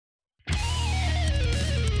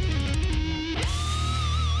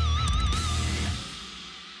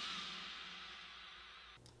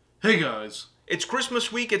Hey guys. It's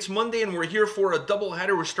Christmas week, it's Monday, and we're here for a double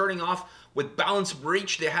header. We're starting off with Balance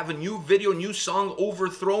Breach. They have a new video, new song,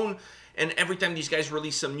 Overthrown. And every time these guys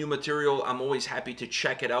release some new material, I'm always happy to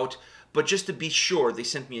check it out. But just to be sure, they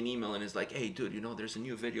sent me an email and it's like, hey dude, you know, there's a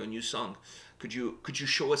new video, a new song. Could you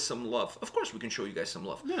show us some love? Of course we can show you guys some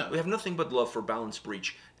love. Yeah. We have nothing but love for Balance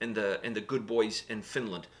Breach and the good boys in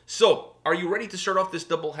Finland. So, are you ready to start off this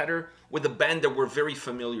double header with a band that we're very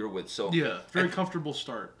familiar with? So Yeah, very comfortable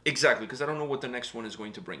start. Exactly, because I don't know what the next one is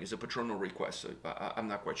going to bring. It's a Patronal request, so I'm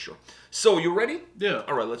not quite sure. So, you ready? Yeah.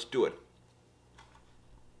 All right, let's do it.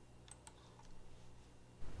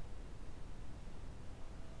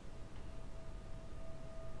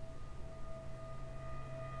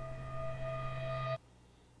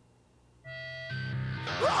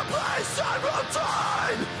 A place and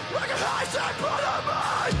routine, like a high-tech part of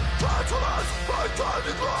mine. Transformers, my time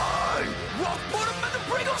decline. Won't put them in the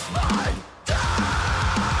brink of spine.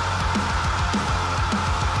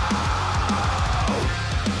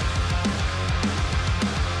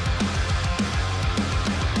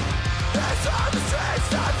 It's on the streets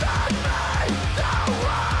that make me the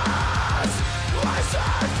worst.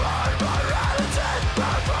 Listen for morality,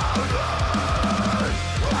 my problem.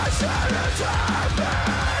 Listen and turn me.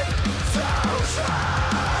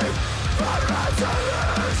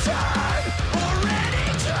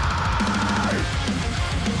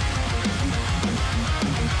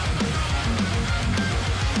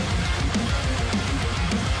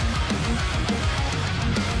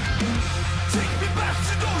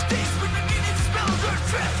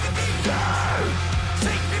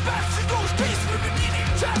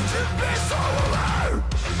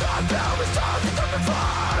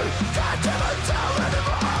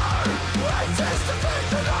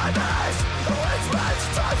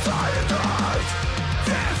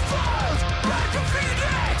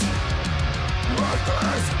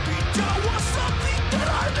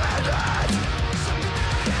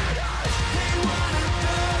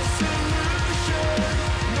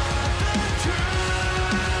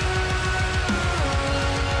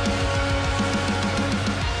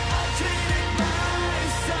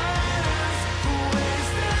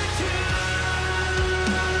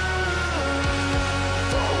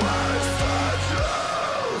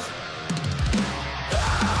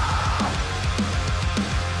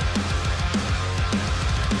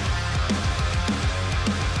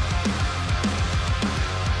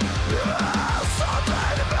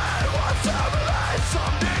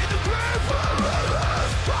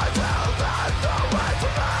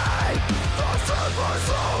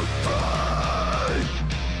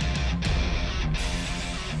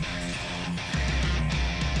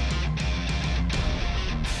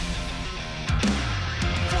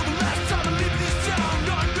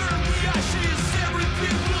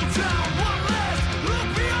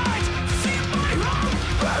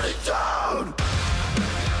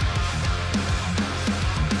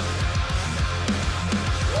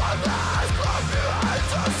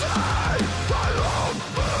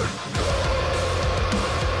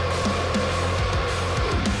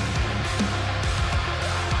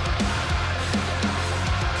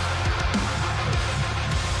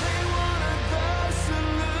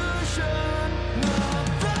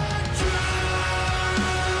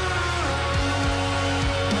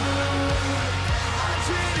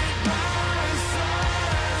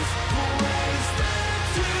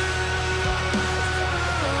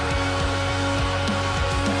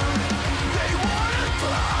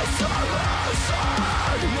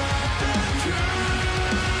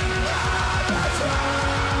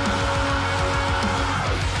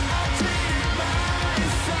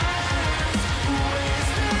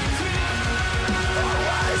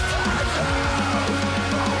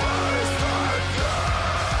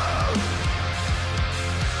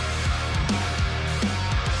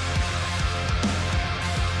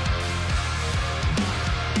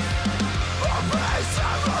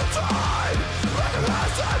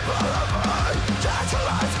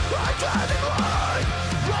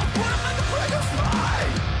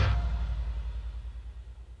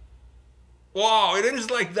 Wow, it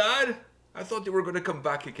ends like that? I thought they were going to come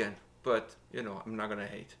back again. But, you know, I'm not going to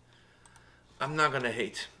hate. I'm not going to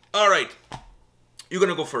hate. All right. You're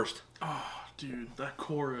going to go first. Oh, dude, that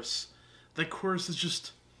chorus. That chorus is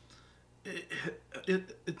just...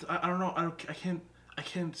 I don't know. I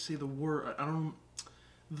can't say the word. I don't...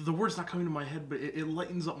 The word's not coming to my head, but it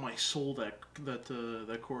lightens up my soul, that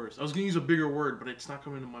chorus. I was going to use a bigger word, but it's not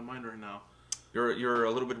coming to my mind right now. You're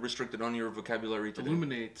a little bit restricted on your vocabulary today.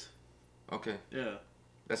 Illuminate. Okay. Yeah.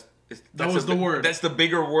 That was the word. That's the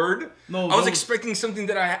bigger word? No, I was expecting something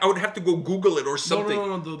that I would have to go Google it or something.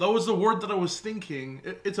 No. That was the word that I was thinking.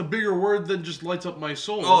 It's a bigger word than just lights up my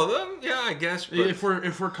soul. Oh, then, yeah, I guess. But, if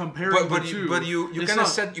we're comparing but the two, you kind of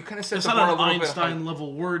set it's the not bar an a little Einstein bit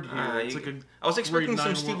level word here. It's like I was expecting some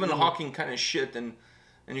grade 9 Stephen word. Hawking kind of shit, and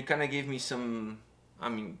you kind of gave me some,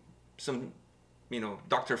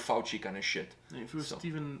 Dr. Fauci kind of shit. If it was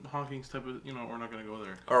Stephen Hawking's type of, we're not gonna go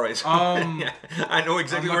there. All right. Yeah, I know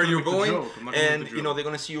exactly where you're going, and they're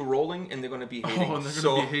gonna see you rolling, and they're gonna be hating. Oh, and they're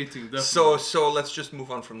gonna be hating. Definitely. So let's just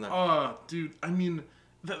move on from that. Dude, I mean,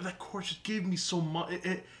 that chorus just gave me so much.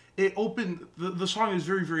 It opened. The song is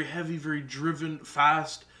very, very heavy, very driven,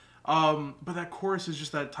 fast. But that chorus is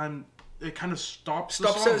just that time. It kind of stops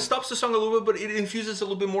the song a little bit, but it infuses a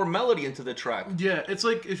little bit more melody into the track. Yeah, it's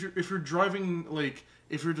like if you're driving, like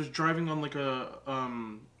if you're just driving on like a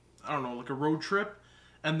I don't know, like a road trip,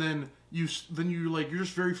 and then you're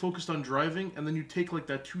just very focused on driving, and then you take like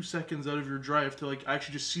that 2 seconds out of your drive to like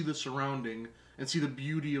actually just see the surrounding and see the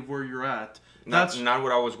beauty of where you're at. That's not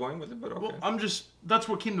what I was going with it, but okay. Well, that's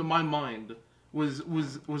what came to my mind. Was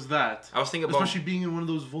that. I was thinking about... Especially being in one of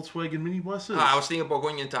those Volkswagen minibuses. I was thinking about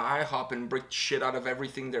going into IHOP and break shit out of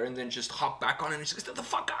everything there and then just hop back on it and just get the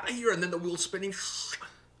fuck out of here, and then the wheels spinning.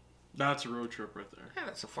 That's a road trip right there. Yeah,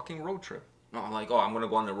 that's a fucking road trip. No, I'm like, I'm going to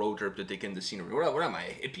go on the road trip to take in the scenery. What am I,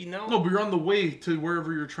 a hippie now? No, but you're on the way to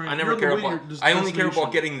wherever you're trying to... I only care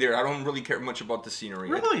about getting there. I don't really care much about the scenery.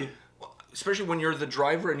 Really? Especially when you're the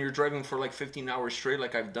driver and you're driving for like 15 hours straight,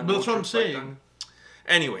 like I've done. But that's what I'm saying.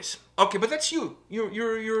 Anyways, okay, but that's you.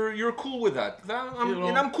 You're cool with that.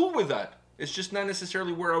 And I'm cool with that. It's just not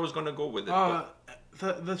necessarily where I was gonna go with it.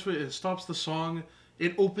 That's what it stops the song.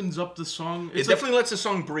 It opens up the song. It definitely lets the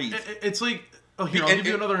song breathe. It's like here, I'll give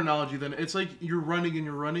you another analogy. Then it's like you're running,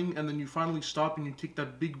 and then you finally stop and you take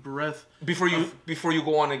that big breath before you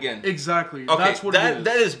go on again. Exactly. Okay, that's what it is.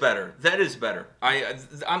 That is better. That is better.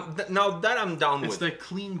 Now that I'm down with. It's that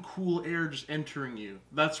clean, cool air just entering you.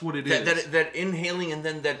 That's what it is. That inhaling and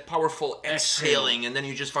then that powerful exhaling, and then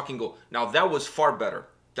you just fucking go. Now that was far better.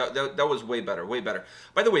 That was way better. Way better.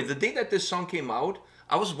 By the way, the day that this song came out,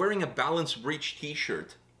 I was wearing a Balance Breach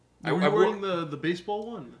T-shirt. Were you wearing the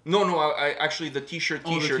baseball one? No. I actually the T-shirt,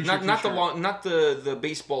 not the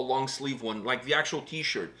baseball long sleeve one, like the actual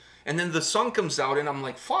T-shirt. And then the song comes out, and I'm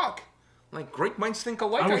like, fuck. Like, great minds think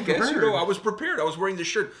alike, I guess. Prepared. I was prepared. I was wearing the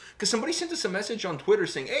shirt because somebody sent us a message on Twitter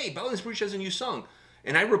saying, "Hey, Balance Breach has a new song."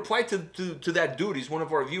 And I replied to that dude. He's one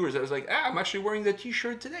of our viewers. I was like, I'm actually wearing the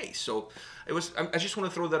T-shirt today. So it was. I just want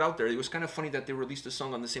to throw that out there. It was kind of funny that they released a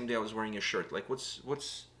song on the same day I was wearing a shirt. Like, what's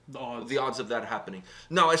the odds of that happening?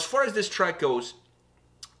 Now, as far as this track goes,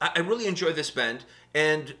 I really enjoy this band.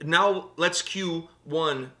 And now let's cue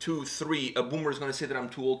 1, 2, 3. A boomer is going to say that I'm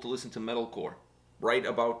too old to listen to metalcore. Right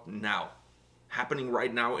about now, happening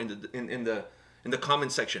right now in the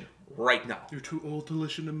comment section. Right now. You're too old to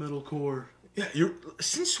listen to metalcore. Yeah,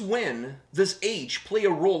 since when does age play a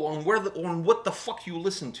role on what the fuck you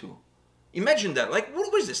listen to? Imagine that. Like,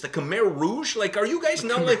 what was this? The Khmer Rouge? Like, are you guys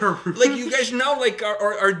now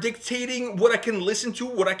are dictating what I can listen to,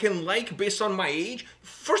 what I can like based on my age?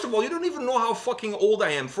 First of all, you don't even know how fucking old I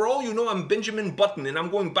am. For all you know, I'm Benjamin Button and I'm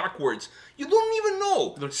going backwards. You don't even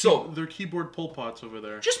know. They're keyboard Pol Pots over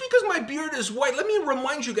there. Just because my beard is white, let me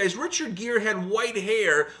remind you guys, Richard Gere had white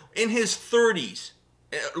hair in his 30s.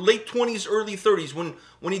 Late 20s, early 30s,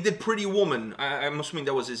 when he did Pretty Woman. I'm assuming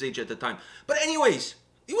that was his age at the time. But anyways,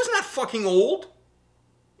 he was not fucking old.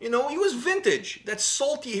 He was vintage. That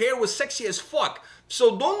salty hair was sexy as fuck.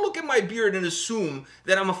 So don't look at my beard and assume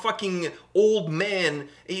that I'm a fucking old man,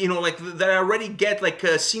 like that I already get like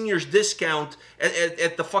a senior's discount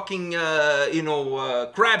at the fucking,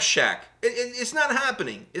 Crab Shack. It's not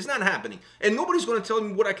happening. It's not happening. And nobody's going to tell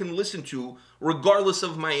me what I can listen to regardless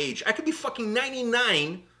of my age. I could be fucking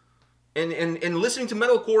 99 and listening to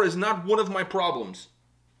metalcore is not one of my problems.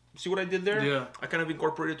 See what I did there? Yeah. I kind of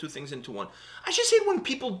incorporated two things into one. I just hate when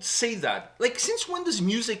people say that. Like, since when does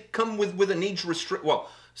music come with an age restrict? Well,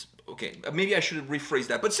 okay, maybe I should rephrase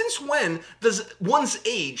that. But since when does one's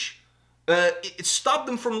age it stop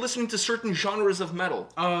them from listening to certain genres of metal?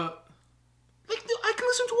 Like, I can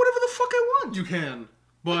listen to whatever the fuck I want. You can,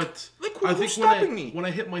 but I think when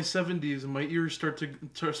I hit my 70s and my ears start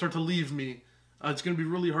to leave me, it's gonna be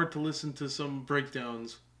really hard to listen to some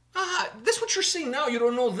breakdowns. That's what you're saying now. You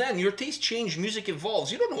don't know then. Your taste change, music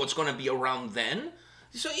evolves. You don't know what's going to be around then.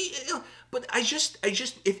 So, but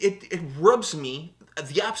it rubs me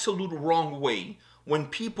the absolute wrong way when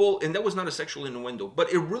people, and that was not a sexual innuendo,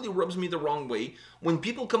 but it really rubs me the wrong way when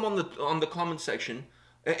people come on the comment section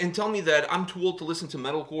and tell me that I'm too old to listen to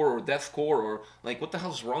metalcore or deathcore or like what the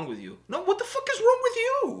hell's wrong with you? No, what the fuck is wrong with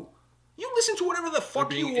you? You listen to whatever the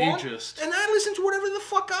fuck you want, and I listen to whatever the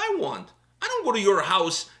fuck I want. I don't go to your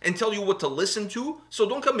house and tell you what to listen to, so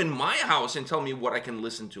don't come in my house and tell me what I can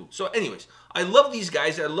listen to. So anyways, I love these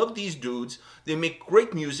guys. I love these dudes. They make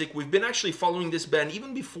great music. We've been actually following this band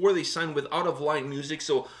even before they signed with Out of Line Music,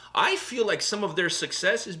 so I feel like some of their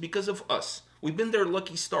success is because of us. We've been their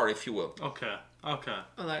lucky star, if you will. Okay. Okay.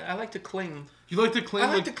 I like to claim. You like to claim.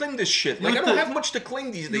 I like to claim this shit. Like I don't have much to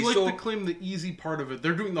claim these days. You like to claim the easy part of it.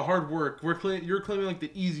 They're doing the hard work. You're claiming like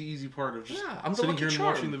the easy part of just I'm the sitting lucky here charm.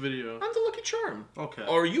 and watching the video. I'm the lucky charm. Okay.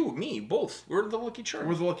 Or you, me, both. We're the lucky charms.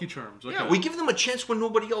 We're the lucky charms. Okay. Yeah, we give them a chance when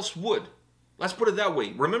nobody else would. Let's put it that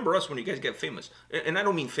way. Remember us when you guys get famous. And I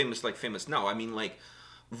don't mean famous like famous now. I mean like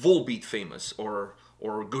Volbeat famous or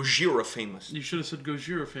Gojira famous. You should have said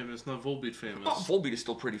Gojira famous, not Volbeat famous. Oh, Volbeat is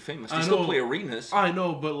still pretty famous. They still play arenas. I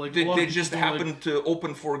know, but like they just happened to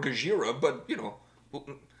open for Gojira. But you know,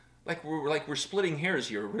 we're splitting hairs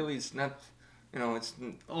here. Really, it's not. You know, it's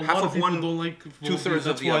half of one, don't like Volbeat, 2/3 of the other.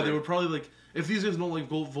 That's why they would probably like. If these guys don't like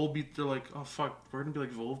Volbeat, they're like, oh fuck, we're gonna be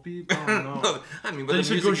like Volbeat. Oh no. No, I mean, but then you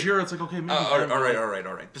say Gojira, it's like okay, maybe. All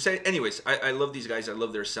right. But anyways, I love these guys. I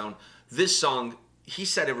love their sound. This song. He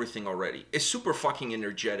said everything already. It's super fucking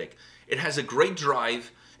energetic. It has a great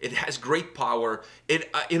drive. It has great power.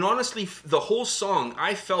 And honestly, the whole song,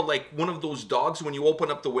 I felt like one of those dogs when you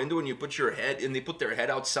open up the window and you put your head, and they put their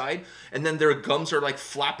head outside, and then their gums are like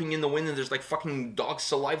flapping in the wind, and there's like fucking dog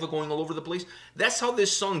saliva going all over the place. That's how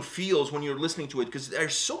this song feels when you're listening to it, because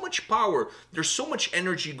there's so much power, there's so much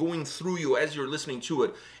energy going through you as you're listening to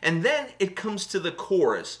it. And then it comes to the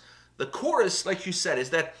chorus. The chorus, like you said,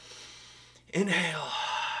 is that inhale,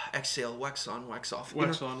 exhale, wax on, wax off.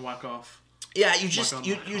 Wax on, wax off. Yeah, you just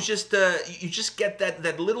get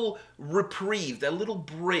that little reprieve, that little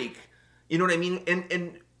break. You know what I mean?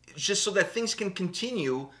 And just so that things can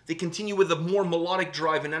continue, they continue with a more melodic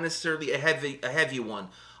drive and not necessarily a heavy one.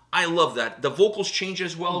 I love that. The vocals change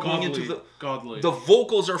as well. Godly, going into godly. The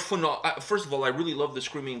vocals are phenomenal. First of all, I really love the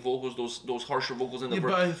screaming vocals, those harsher vocals in the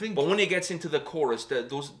verse. But when it gets into the chorus,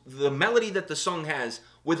 the melody that the song has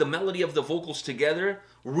with the melody of the vocals together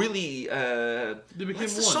really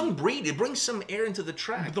lets the song breathe. It brings some air into the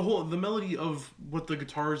track. But the melody of what the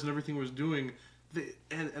guitars and everything was doing,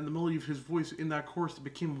 and the melody of his voice in that chorus, they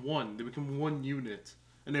became one. They became one unit,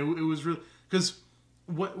 and it was really because.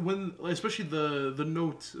 When especially the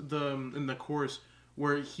note in the chorus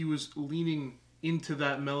where he was leaning into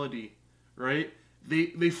that melody, right?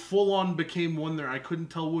 They full on became one there. I couldn't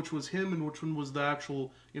tell which was him and which one was the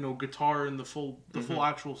actual guitar and the full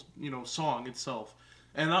actual song itself.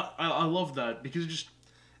 And I love that because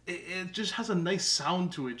it just has a nice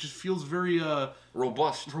sound to it. It just feels very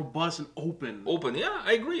robust and open. Yeah,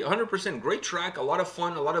 I agree 100%. Great track, a lot of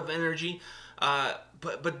fun, a lot of energy.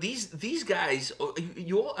 But these guys,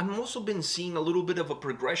 I'm also been seeing a little bit of a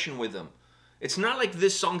progression with them. It's not like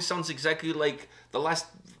this song sounds exactly like the last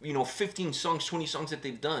 15 songs, 20 songs that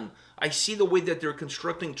they've done. I see the way that they're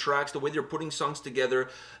constructing tracks, the way they're putting songs together.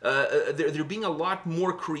 They're being a lot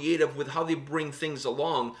more creative with how they bring things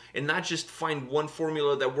along and not just find one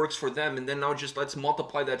formula that works for them and then now just let's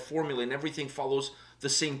multiply that formula and everything follows the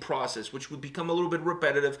same process, which would become a little bit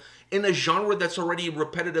repetitive. In a genre that's already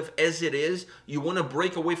repetitive as it is, you want to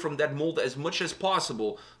break away from that mold as much as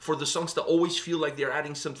possible for the songs to always feel like they're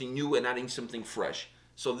adding something new and adding something fresh.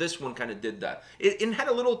 So this one kind of did that. It had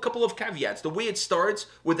a couple of caveats. The way it starts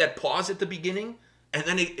with that pause at the beginning, and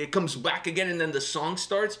then it comes back again, and then the song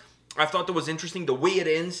starts. I thought that was interesting. The way it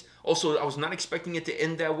ends, also, I was not expecting it to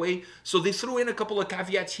end that way. So they threw in a couple of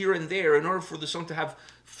caveats here and there in order for the song to have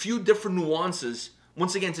few different nuances.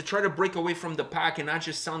 Once again, to try to break away from the pack and not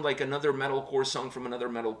just sound like another metalcore song from another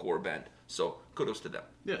metalcore band. So, kudos to them.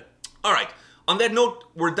 Yeah. All right. On that note,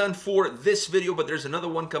 we're done for this video, but there's another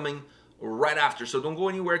one coming right after. So don't go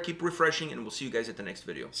anywhere. Keep refreshing, and we'll see you guys at the next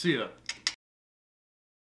video. See ya.